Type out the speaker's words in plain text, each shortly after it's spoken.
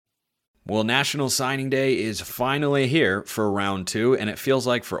Well, National Signing Day is finally here for round two, and it feels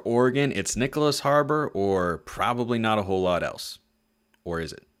like for Oregon, it's Nyckoles Harbor or probably not a whole lot else. Or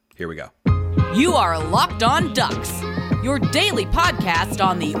is it? Here we go. You are Locked On Ducks, your daily podcast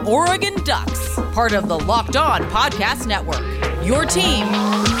on the Oregon Ducks, part of the Locked On Podcast Network, your team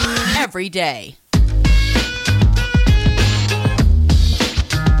every day.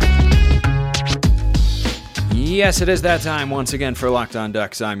 Yes, it is that time once again for Locked On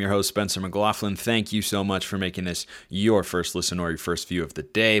Ducks. I'm your host, Spencer McLaughlin. Thank you so much for making this your first listen or your first view of the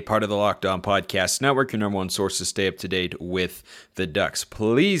day. Part of the Locked On Podcast Network, your number one source to stay up to date with the Ducks.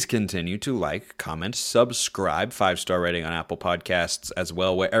 Please continue to like, comment, subscribe, 5-star rating on Apple Podcasts as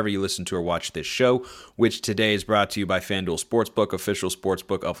well, wherever you listen to or watch this show, which today is brought to you by FanDuel Sportsbook, official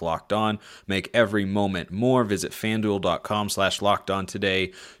sportsbook of Locked On. Make every moment more. Visit FanDuel.com/LockedOn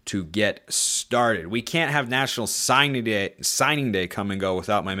today to get started. We can't have National Signing Day come and go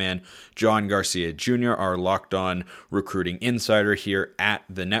without my man John Garcia Jr., our Locked On recruiting insider here at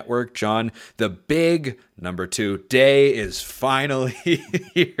the network. John, the big number 2 day is finally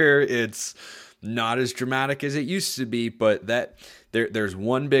here. It's not as dramatic as it used to be, but there's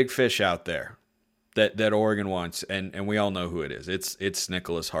one big fish out there that Oregon wants, and we all know who it is. It's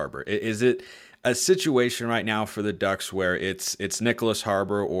Nyckoles Harbor. Is it a situation right now for the Ducks where it's Nyckoles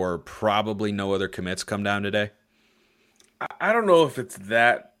Harbor or probably no other commits come down today? I don't know if it's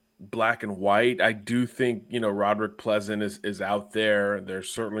that black and white. I do think, Roderick Pleasant is out there.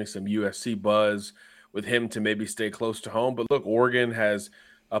 There's certainly some USC buzz with him to maybe stay close to home. But look, Oregon has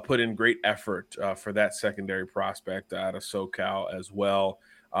put in great effort for that secondary prospect out of SoCal as well.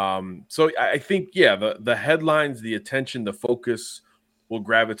 So I think, the headlines, the attention, the focus will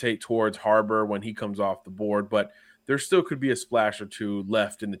gravitate towards Harbor when he comes off the board, but there still could be a splash or two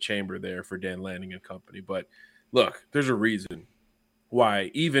left in the chamber there for Dan Lanning and company. But look, there's a reason why,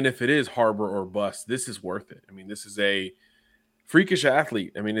 even if it is Harbor or bust, this is worth it. I mean, this is a freakish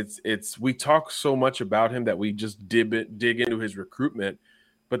athlete. I mean, we talk so much about him that we just dig into his recruitment.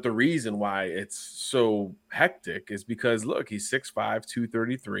 But the reason why it's so hectic is because, look, he's 6'5",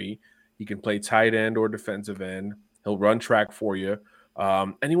 233. He can play tight end or defensive end. He'll run track for you.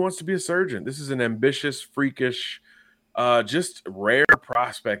 And he wants to be a surgeon. This is an ambitious, freakish, just rare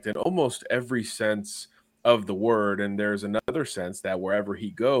prospect in almost every sense of the word. And there's another sense that wherever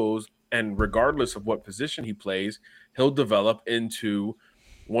he goes, and regardless of what position he plays, he'll develop into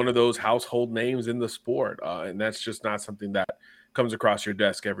one of those household names in the sport. And that's just not something that comes across your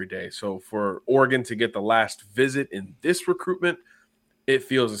desk every day. So for Oregon to get the last visit in this recruitment, it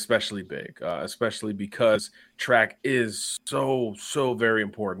feels especially big, especially because track is so very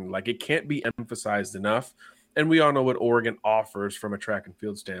important. Like, it can't be emphasized enough. And we all know what Oregon offers from a track and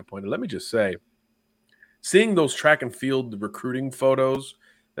field standpoint. And let me just say, seeing those track and field recruiting photos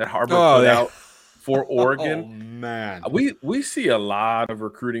that Harbor put out for Oregon, oh, man, we see a lot of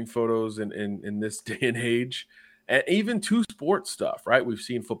recruiting photos in this day and age. And even two sports stuff, right? We've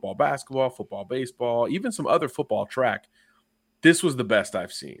seen football, basketball, football, baseball, even some other football track. This was the best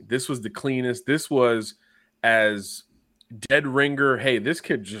I've seen. This was the cleanest. This was as dead ringer. Hey, this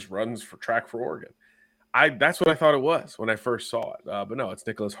kid just runs for track for Oregon. That's what I thought it was when I first saw it. But no, it's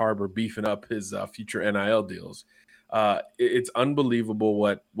Nyckoles Harbor beefing up his future NIL deals. It's unbelievable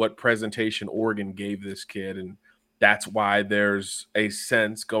what presentation Oregon gave this kid. And that's why there's a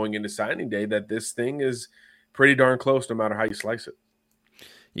sense going into signing day that this thing is pretty darn close no matter how you slice it.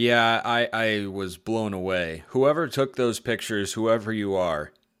 Yeah, I was blown away. Whoever took those pictures, whoever you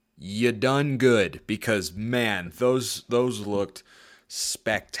are, you done good, because, man, those looked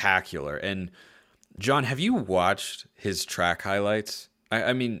spectacular. And, John, have you watched his track highlights?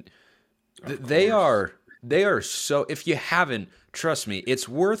 I mean, they are so, if you haven't, trust me, it's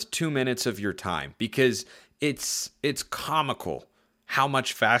worth 2 minutes of your time, because it's comical how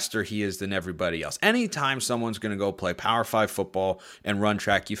much faster he is than everybody else. Anytime someone's going to go play Power 5 football and run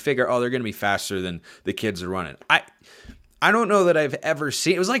track, you figure, they're going to be faster than the kids are running. I don't know that I've ever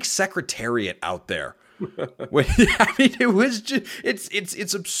seen. It was like Secretariat out there. I mean, it was just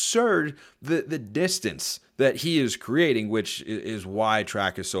it's absurd the distance that he is creating, which is why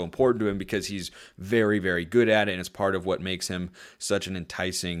track is so important to him, because he's very, very good at it, and it's part of what makes him such an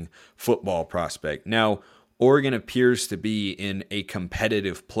enticing football prospect. Now, Oregon appears to be in a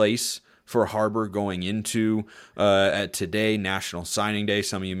competitive place for Harbor going into today, National Signing Day.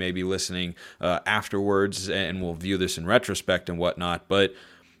 Some of you may be listening afterwards, and will view this in retrospect and whatnot. But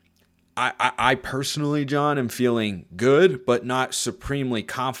I personally, John, am feeling good, but not supremely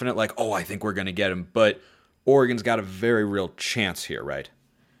confident, like, I think we're going to get him. But Oregon's got a very real chance here, right?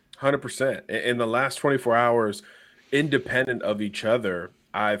 100%. In the last 24 hours, independent of each other,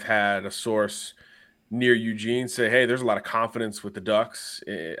 I've had a source near Eugene say, hey, there's a lot of confidence with the Ducks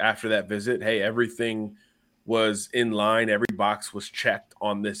after that visit. Hey, everything was in line. Every box was checked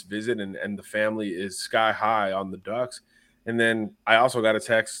on this visit, and the family is sky high on the Ducks. And then I also got a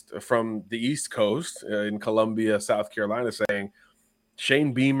text from the East Coast in Columbia, South Carolina, saying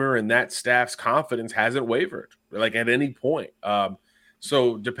Shane Beamer and that staff's confidence hasn't wavered, like at any point.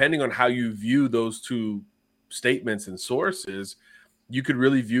 So depending on how you view those two statements and sources, you could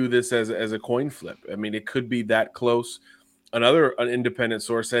really view this as a coin flip. I mean, it could be that close. An independent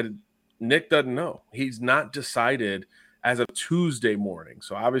source said Nick doesn't know. He's not decided as of Tuesday morning.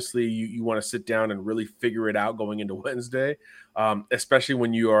 So obviously you want to sit down and really figure it out going into Wednesday, especially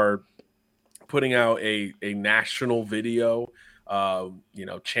when you are putting out a national video.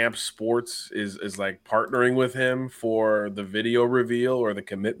 Champ Sports is like partnering with him for the video reveal or the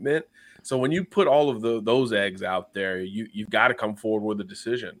commitment. So when you put all of those eggs out there, you've got to come forward with a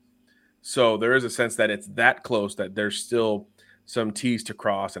decision. So there is a sense that it's that close that there's still some T's to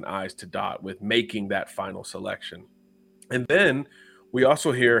cross and I's to dot with making that final selection. And then we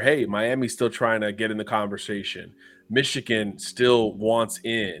also hear, hey, Miami's still trying to get in the conversation. Michigan still wants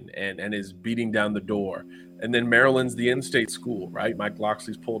in and is beating down the door. And then Maryland's the in-state school, right? Mike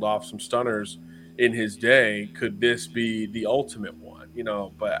Loxley's pulled off some stunners in his day. Could this be the ultimate one?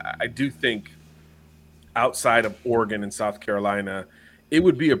 But I do think outside of Oregon and South Carolina, it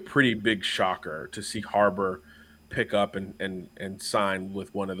would be a pretty big shocker to see Harbor pick up and sign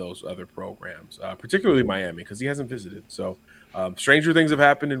with one of those other programs, particularly Miami, because he hasn't visited. So stranger things have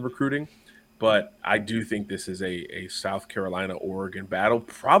happened in recruiting, but I do think this is a South Carolina-Oregon battle,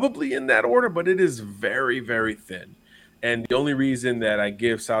 probably in that order, but it is very, very thin. And the only reason that I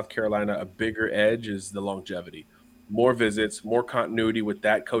give South Carolina a bigger edge is the longevity. More visits, more continuity with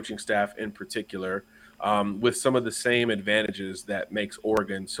that coaching staff in particular, with some of the same advantages that makes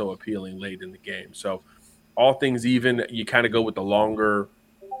Oregon so appealing late in the game. So all things even, you kind of go with the longer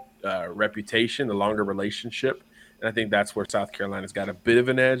reputation, the longer relationship. And I think that's where South Carolina's got a bit of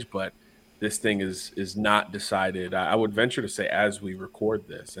an edge, but this thing is not decided. I would venture to say as we record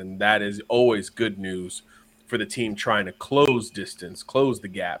this, and that is always good news for the team trying to close the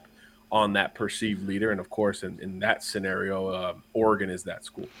gap on that perceived leader. And of course, in that scenario, Oregon is that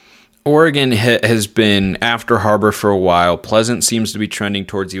school. Oregon has been after Harbor for a while. Pleasant seems to be trending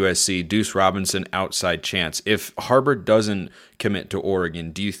towards USC. Deuce Robinson, outside chance. If Harbor doesn't commit to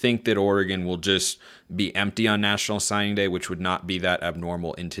Oregon, do you think that Oregon will just be empty on National Signing Day, which would not be that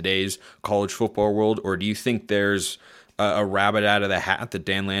abnormal in today's college football world? Or do you think there's a rabbit out of the hat that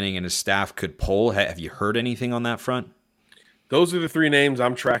Dan Lanning and his staff could pull? Have you heard anything on that front? Those are the three names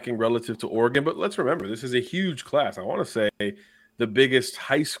I'm tracking relative to Oregon. But let's remember, this is a huge class. I want to say the biggest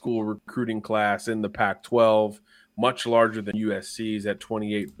high school recruiting class in the Pac-12, much larger than USC's at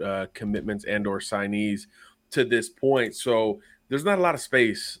 28 commitments and or signees to this point. So there's not a lot of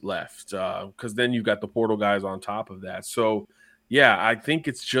space left because then you've got the portal guys on top of that. So, yeah, I think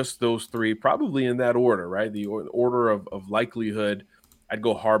it's just those three, probably in that order, right? The order of likelihood, I'd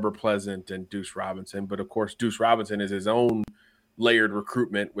go Harbor, Pleasant, and Deuce Robinson. But, of course, Deuce Robinson is his own layered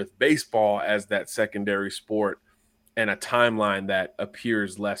recruitment with baseball as that secondary sport and a timeline that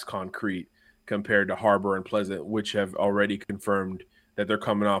appears less concrete compared to Harbor and Pleasant, which have already confirmed that they're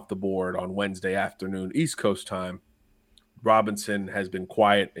coming off the board on Wednesday afternoon, East Coast time. Robinson has been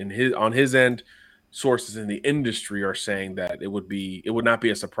quiet on his end. Sources in the industry are saying that it would not be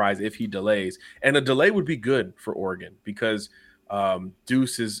a surprise if he delays, and a delay would be good for Oregon because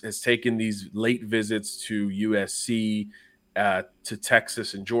Deuce has taken these late visits to USC, to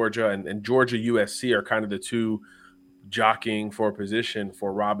Texas and Georgia, and Georgia, USC are kind of the two jockeying for position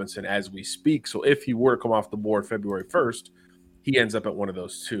for Robinson as we speak. So if he were to come off the board February 1st, he ends up at one of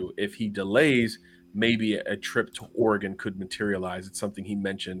those two. If he delays, maybe a trip to Oregon could materialize. It's something he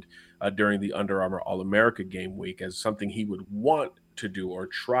mentioned during the Under Armour All-America game week as something he would want to do or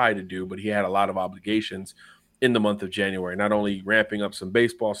try to do, but he had a lot of obligations in the month of January, not only ramping up some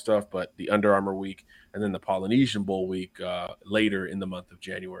baseball stuff, but the Under Armour week and then the Polynesian Bowl week later in the month of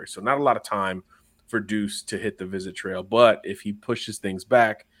January. So not a lot of time for Deuce to hit the visit trail. But if he pushes things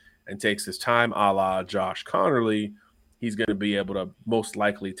back and takes his time, a la Josh Connerly, he's going to be able to most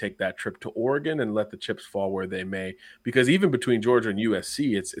likely take that trip to Oregon and let the chips fall where they may. Because even between Georgia and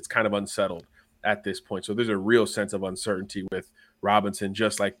USC, it's kind of unsettled at this point. So there's a real sense of uncertainty with Robinson,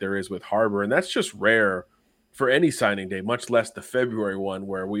 just like there is with Harbor. And that's just rare for any signing day, much less the February one,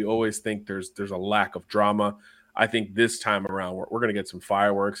 where we always think there's a lack of drama. I think this time around we're going to get some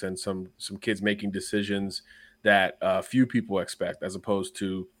fireworks and some kids making decisions that few people expect, as opposed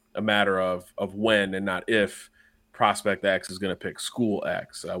to a matter of when and not if prospect X is going to pick school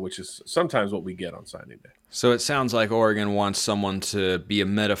X, which is sometimes what we get on signing day. So it sounds like Oregon wants someone to be a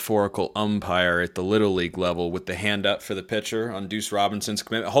metaphorical umpire at the Little League level with the hand up for the pitcher on Deuce Robinson's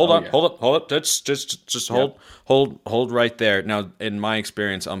commitment. Hold up. Just hold right there. Now, in my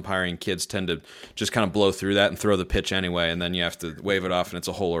experience, umpiring, kids tend to just kind of blow through that and throw the pitch anyway, and then you have to wave it off, and it's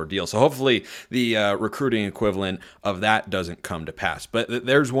a whole ordeal. So hopefully the recruiting equivalent of that doesn't come to pass. But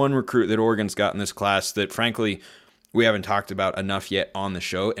there's one recruit that Oregon's got in this class that, frankly, we haven't talked about enough yet on the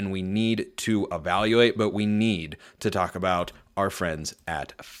show, and we need to evaluate, but we need to talk about our friends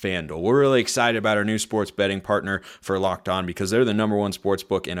at FanDuel. We're really excited about our new sports betting partner for Locked On because they're the number one sports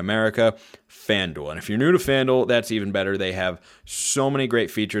book in America, FanDuel. And if you're new to FanDuel, that's even better. They have so many great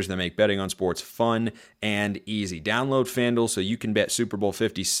features that make betting on sports fun and easy. Download FanDuel so you can bet Super Bowl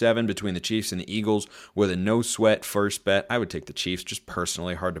 57 between the Chiefs and the Eagles with a no-sweat first bet. I would take the Chiefs, just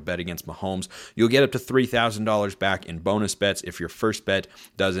personally. Hard to bet against Mahomes. You'll get up to $3,000 back in bonus bets if your first bet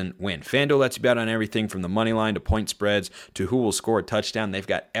doesn't win. FanDuel lets you bet on everything from the money line to point spreads to who will score a touchdown. They've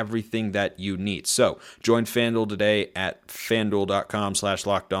got everything that you need. So join FanDuel today at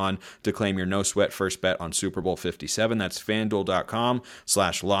FanDuel.com/lockedon to claim your no-sweat first bet on Super Bowl 57. That's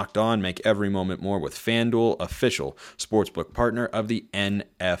FanDuel.com/lockedon. Make every moment more with FanDuel, official sportsbook partner of the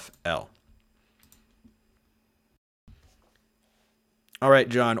NFL. All right,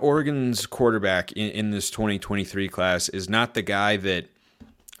 John, Oregon's quarterback in this 2023 class is not the guy that,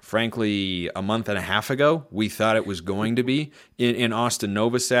 frankly, a month and a half ago, we thought it was going to be in Austin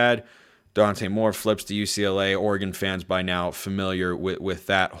Novosad. Dante Moore flips to UCLA. Oregon fans by now familiar with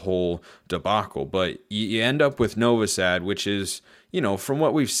that whole debacle. But you end up with Novosad, which is, from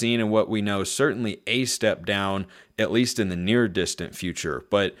what we've seen and what we know, certainly a step down, at least in the near distant future.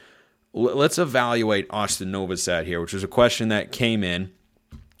 But let's evaluate Austin Novosad here, which was a question that came in.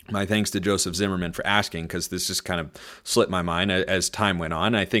 My thanks to Joseph Zimmerman for asking, because this just kind of slipped my mind as time went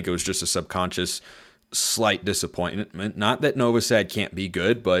on. I think it was just a subconscious slight disappointment. Not that Novosad can't be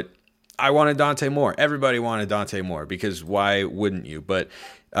good, but I wanted Dante Moore. Everybody wanted Dante Moore, because why wouldn't you? But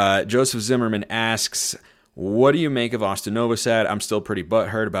Joseph Zimmerman asks, what do you make of Austin Novosad? I'm still pretty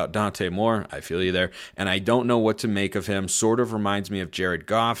butthurt about Dante Moore. I feel you there. And I don't know what to make of him. Sort of reminds me of Jared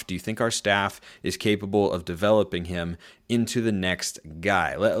Goff. Do you think our staff is capable of developing him into the next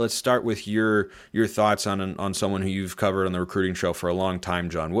guy? Let's start with your thoughts on someone who you've covered on the recruiting show for a long time,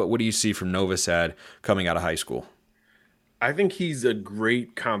 John. What do you see from Novosad coming out of high school? I think he's a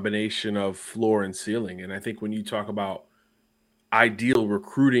great combination of floor and ceiling. And I think when you talk about ideal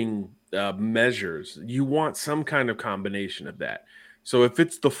recruiting measures, you want some kind of combination of that. So if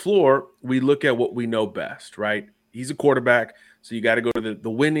it's the floor, we look at what we know best, right? He's a quarterback, so you got to go to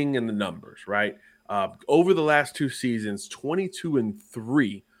the winning and the numbers, right? Over the last 2 seasons,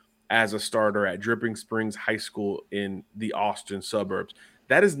 22-3 as a starter at Dripping Springs High School in the Austin suburbs.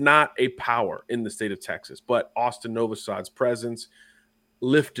 That is not a power in the state of Texas, but Austin Novosad's presence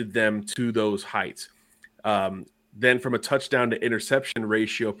lifted them to those heights. Then from a touchdown to interception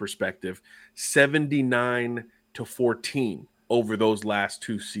ratio perspective, 79-14 over those last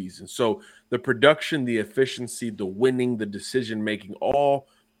 2 seasons. So the production, the efficiency, the winning, the decision-making, all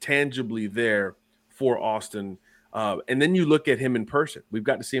tangibly there for Austin. And then you look at him in person. We've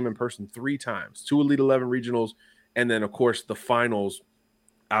got to see him in person 3 times, 2 Elite 11 regionals, and then, of course, the finals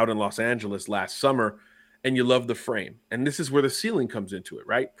out in Los Angeles last summer. And you love the frame. And this is where the ceiling comes into it,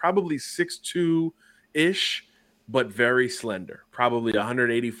 right? Probably 6'2"-ish, but very slender, probably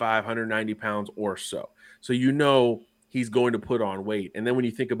 185, 190 pounds or so. So he's going to put on weight. And then when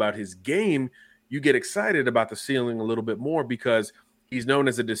you think about his game, you get excited about the ceiling a little bit more, because he's known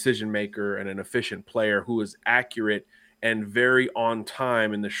as a decision maker and an efficient player who is accurate and very on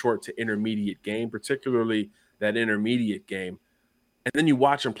time in the short to intermediate game, particularly that intermediate game. And then you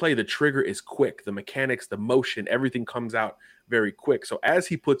watch him play, the trigger is quick. The mechanics, the motion, everything comes out very quick. So as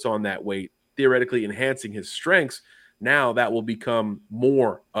he puts on that weight, theoretically enhancing his strengths, now that will become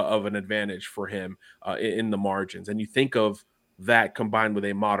more of an advantage for him in the margins. And you think of that combined with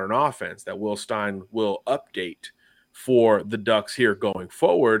a modern offense that Will Stein will update for the Ducks here going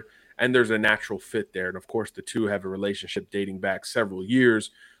forward, and there's a natural fit there. And, of course, the two have a relationship dating back several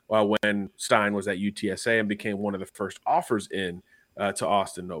years when Stein was at UTSA and became one of the first offers in to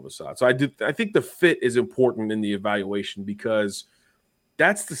Austin Novosad. So I think the fit is important in the evaluation, because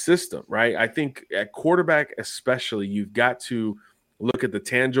that's the system, right? I think at quarterback especially, you've got to look at the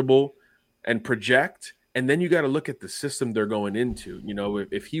tangible and project, and then you got to look at the system they're going into.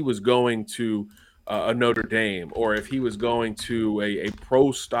 If he was going to a Notre Dame, or if he was going to a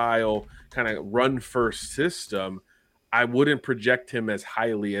pro-style kind of run-first system, I wouldn't project him as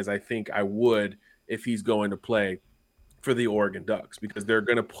highly as I think I would if he's going to play for the Oregon Ducks because they're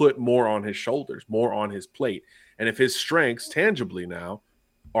going to put more on his shoulders, more on his plate. And if his strengths tangibly now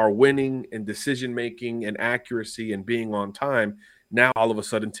are winning and decision making and accuracy and being on time, now all of a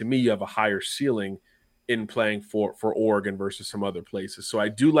sudden to me you have a higher ceiling in playing for Oregon versus some other places. So I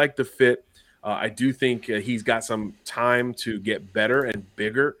do like the fit. I do think he's got some time to get better and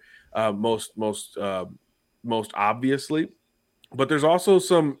bigger, most obviously. But there's also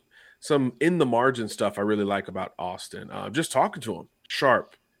some in the margin stuff I really like about Austin. Just talking to him,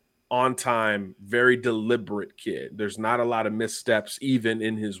 sharp, on time, very deliberate kid. There's not a lot of missteps even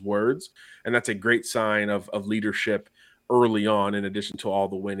in his words, and that's a great sign of leadership early on, in addition to all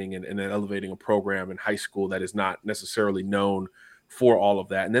the winning and elevating a program in high school that is not necessarily known for all of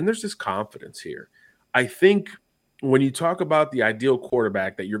that. And then there's this confidence here. I think when you talk about the ideal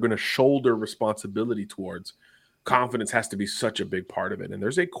quarterback that you're going to shoulder responsibility towards, confidence has to be such a big part of it. And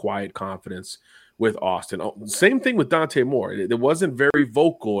there's a quiet confidence with Austin. Same thing with Dante Moore. It wasn't very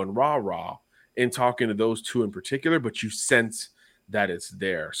vocal and rah-rah in talking to those two in particular, but you sense that it's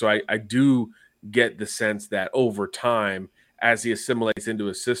there. So I do get the sense that over time, as he assimilates into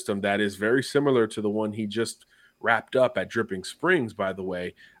a system that is very similar to the one he just wrapped up at Dripping Springs, by the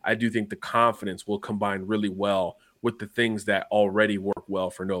way, I do think the confidence will combine really well with the things that already work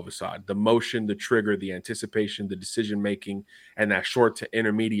well for Novosad. The motion, the trigger, the anticipation, the decision-making, and that short to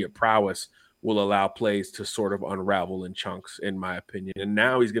intermediate prowess will allow plays to sort of unravel in chunks, in my opinion. And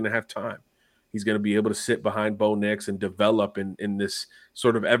now he's going to have time. He's going to be able to sit behind Bo Nix and develop in this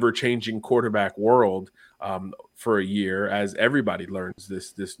sort of ever-changing quarterback world for a year as everybody learns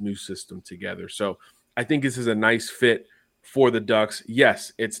this new system together. So I think this is a nice fit for the Ducks.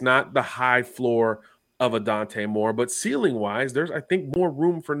 Yes, it's not the high floor of a Dante Moore, but ceiling-wise, there's, I think, more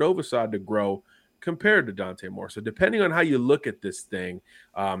room for Novosad to grow compared to Dante Moore. So depending on how you look at this thing,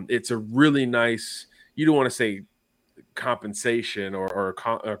 it's a really nice, you don't want to say compensation or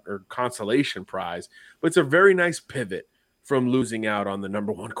consolation prize, but it's a very nice pivot from losing out on the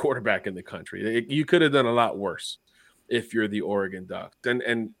number one quarterback in the country. You could have done a lot worse if you're the Oregon Ducks.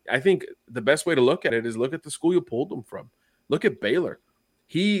 And I think the best way to look at it is look at the school you pulled them from. Look at Baylor.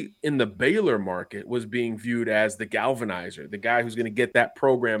 He, in the Baylor market, was being viewed as the galvanizer, the guy who's going to get that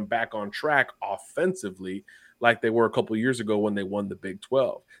program back on track offensively like they were a couple years ago when they won the Big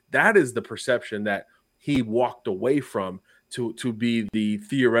 12. That is the perception that he walked away from to be the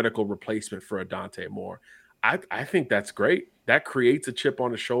theoretical replacement for a Dante Moore. I think that's great. That creates a chip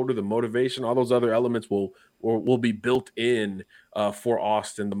on his shoulder, the motivation, all those other elements will be built in for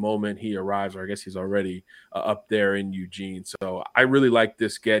Austin the moment he arrives, or I guess he's already up there in Eugene. So I really like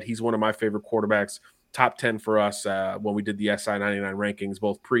this get. He's one of my favorite quarterbacks, top 10 for us when we did the SI 99 rankings,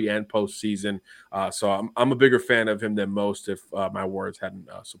 both pre and post season. So I'm a bigger fan of him than most if my words hadn't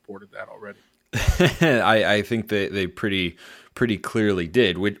supported that already. I think that they pretty clearly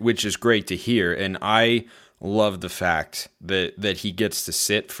did, which is great to hear. And I love the fact that he gets to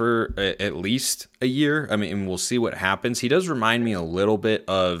sit for at least a year. I mean, and we'll see what happens. He does remind me a little bit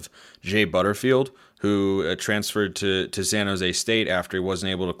of Jay Butterfield, who transferred to San Jose State after he wasn't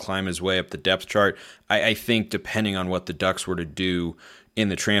able to climb his way up the depth chart. I think depending on what the Ducks were to do in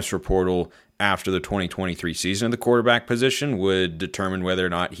the transfer portal after the 2023 season of the quarterback position would determine whether or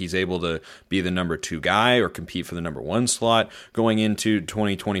not he's able to be the number 2 guy or compete for the number 1 slot going into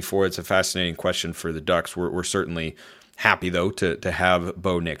 2024. It's a fascinating question for the Ducks. We're certainly happy, though, to have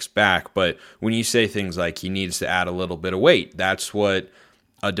Bo Nix back. But when you say things like he needs to add a little bit of weight, that's what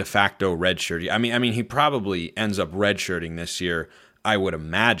a de facto redshirt. I mean, he probably ends up redshirting this year, I would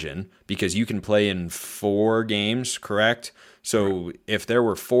imagine, because you can play in 4 games, correct? So if there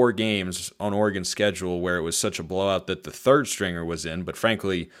were 4 games on Oregon's schedule where it was such a blowout that the third stringer was in, but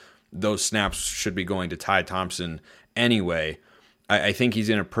frankly, those snaps should be going to Ty Thompson anyway, I think he's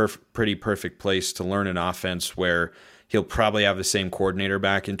in a pretty perfect place to learn an offense where he'll probably have the same coordinator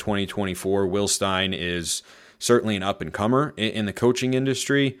back in 2024. Will Stein is certainly an up-and-comer in the coaching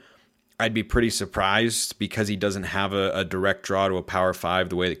industry. I'd be pretty surprised because he doesn't have a direct draw to a Power 5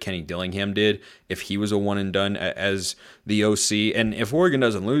 the way that Kenny Dillingham did if he was a one-and-done as the OC. And if Oregon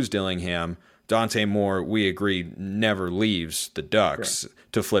doesn't lose Dillingham, Dante Moore, we agree, never leaves the Ducks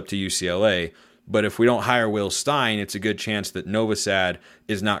to flip to UCLA. But if we don't hire Will Stein, it's a good chance that Novosad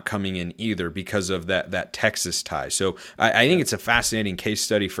is not coming in either because of that Texas tie. So I think it's a fascinating case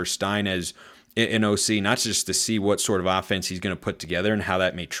study for Stein as in OC, not just to see what sort of offense he's going to put together and how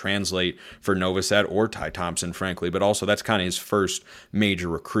that may translate for Novosad or Ty Thompson, frankly, but also that's kind of his first major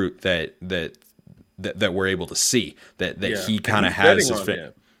recruit that we're able to see that he kind of has his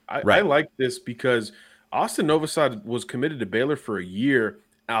fit. I like this because Austin Novosad was committed to Baylor for a year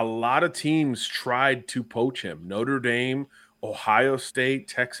A lot of teams tried to poach him. Notre Dame, Ohio State,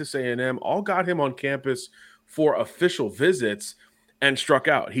 Texas A&M all got him on campus for official visits and struck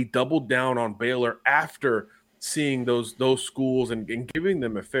out. He doubled down on Baylor after seeing those schools and giving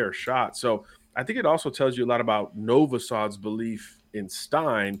them a fair shot. So I think it also tells you a lot about Novosad's belief in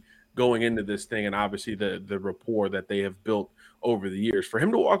Stein going into this thing, and obviously the rapport that they have built over the years. For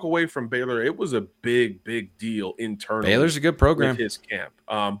him to walk away from Baylor, it was a big deal internally. Baylor's a good program with his camp,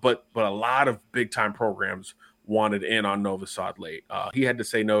 but a lot of big time programs wanted in on Novosad late. He had to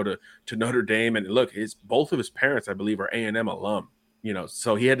say no to Notre Dame, and look, both of his parents, I believe, are A&M alum.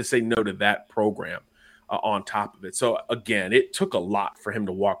 So he had to say no to that program on top of it. So again, it took a lot for him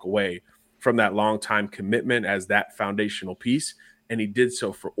to walk away from that long time commitment as that foundational piece, and he did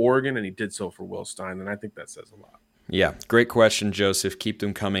so for Oregon, and he did so for Will Stein, and I think that says a lot. Yeah, great question, Joseph. Keep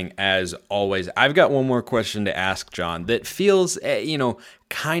them coming as always. I've got one more question to ask, John, that feels,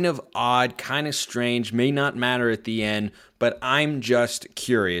 kind of odd, kind of strange, may not matter at the end, but I'm just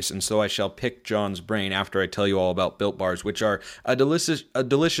curious, and so I shall pick John's brain after I tell you all about Built Bars, which are a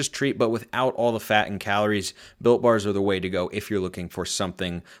delicious treat, but without all the fat and calories. Built Bars are the way to go if you're looking for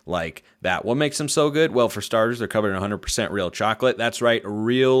something like that. What makes them so good? Well, for starters, they're covered in 100% real chocolate. That's right,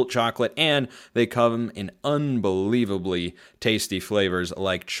 real chocolate, and they come in unbelievably tasty flavors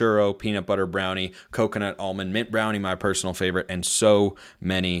like churro, peanut butter brownie, coconut almond mint brownie, my personal favorite, and so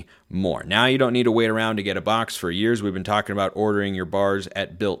many more. Now you don't need to wait around to get a box. For years, we've been talking about ordering your bars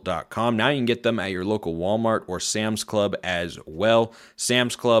at Built.com. Now you can get them at your local Walmart or Sam's Club as well.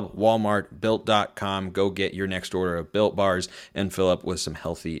 Sam's Club, Walmart, Built.com. Go get your next order of Built Bars and fill up with some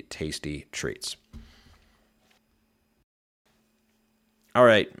healthy, tasty treats. All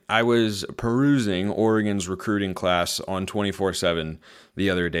right, I was perusing Oregon's recruiting class on 24/7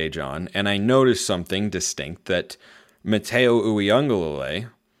 the other day, John, and I noticed something distinct, that Mateo Uyunglele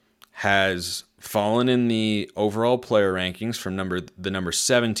has fallen in the overall player rankings from the number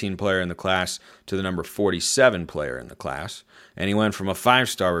 17 player in the class to the number 47 player in the class. And he went from a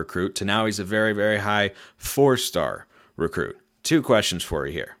 5-star recruit to now he's a very, very high 4-star recruit. 2 questions for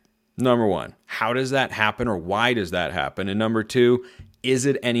you here. Number 1, how does that happen, or why does that happen? And number 2, is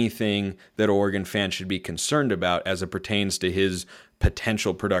it anything that Oregon fans should be concerned about as it pertains to his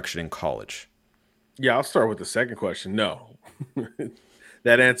potential production in college? Yeah, I'll start with the second question. No.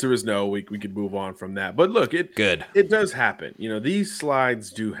 That answer is no. We could move on from that. But look, it does happen. These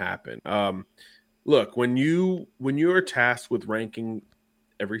slides do happen. Look, when you are tasked with ranking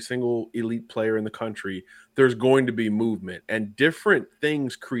every single elite player in the country, there's going to be movement, and different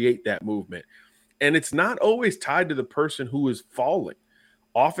things create that movement. And it's not always tied to the person who is falling.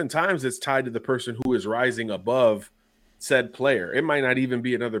 Oftentimes it's tied to the person who is rising above said player. It might not even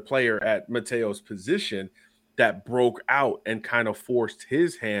be another player at Mateo's position that broke out and kind of forced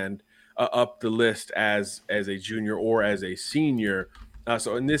his hand up the list as a junior or as a senior.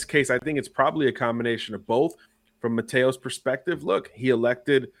 So in this case, I think it's probably a combination of both. From Mateo's perspective, look, he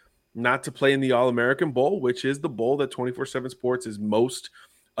elected not to play in the All-American Bowl, which is the bowl that 24/7 Sports is most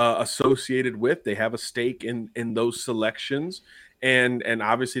associated with. They have a stake in those selections. And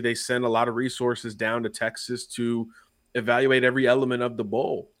obviously they send a lot of resources down to Texas to evaluate every element of the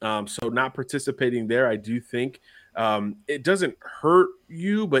bowl. So not participating there, I do think it doesn't hurt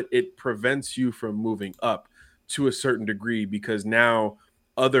you, but it prevents you from moving up to a certain degree, because now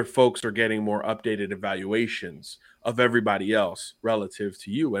other folks are getting more updated evaluations of everybody else relative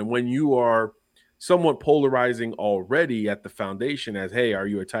to you. And when you are somewhat polarizing already at the foundation as, hey, are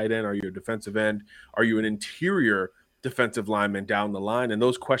you a tight end? Are you a defensive end? Are you an interior defensive lineman down the line? And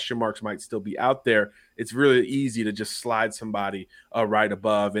those question marks might still be out there. It's really easy to just slide somebody right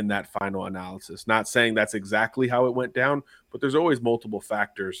above in that final analysis. Not saying that's exactly how it went down, but there's always multiple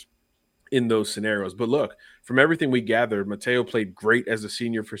factors in those scenarios. But look, from everything we gathered, Mateo played great as a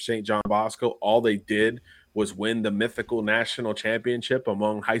senior for St. John Bosco. All they did was win the mythical national championship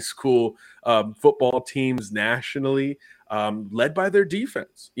among high school football teams nationally, led by their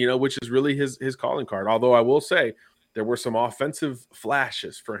defense, which is really his calling card. Although I will say, there were some offensive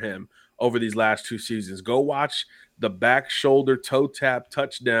flashes for him over these last 2 seasons. Go watch the back shoulder toe tap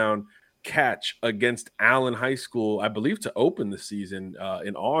touchdown catch against Allen High School, I believe, to open the season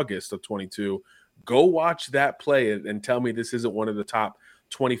in August of 22. Go watch that play and tell me this isn't one of the top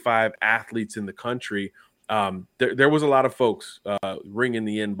 25 athletes in the country. There was a lot of folks ringing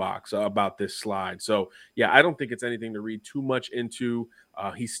the inbox about this slide. So, yeah, I don't think it's anything to read too much into.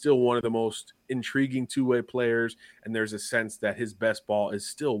 He's still one of the most intriguing two-way players, and there's a sense that his best ball is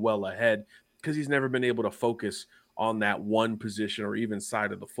still well ahead because he's never been able to focus on that one position or even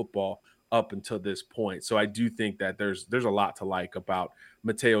side of the football up until this point. So I do think that there's a lot to like about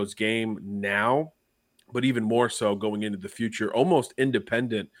Mateo's game now, but even more so going into the future, almost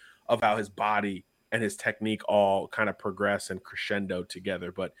independent of how his body and his technique all kind of progress and crescendo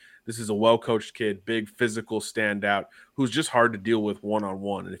together. But this is a well-coached kid, big physical standout who's just hard to deal with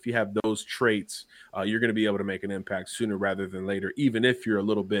one-on-one. And if you have those traits, you're going to be able to make an impact sooner rather than later, even if you're a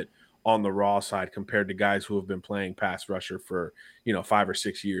little bit on the raw side compared to guys who have been playing pass rusher for, 5 or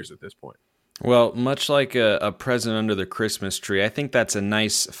 6 years at this point. Well, much like a present under the Christmas tree, I think that's a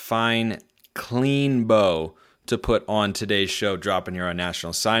nice, fine, clean bow to put on today's show, dropping here on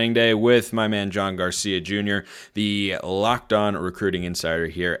National Signing Day with my man John Garcia Jr., the Locked On Recruiting Insider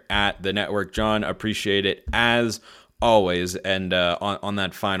here at the network. John, appreciate it as always. And on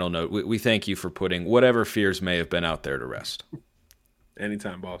that final note, we thank you for putting whatever fears may have been out there to rest.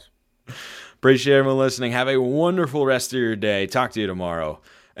 Anytime, boss. Appreciate everyone listening. Have a wonderful rest of your day. Talk to you tomorrow,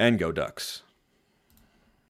 and go Ducks.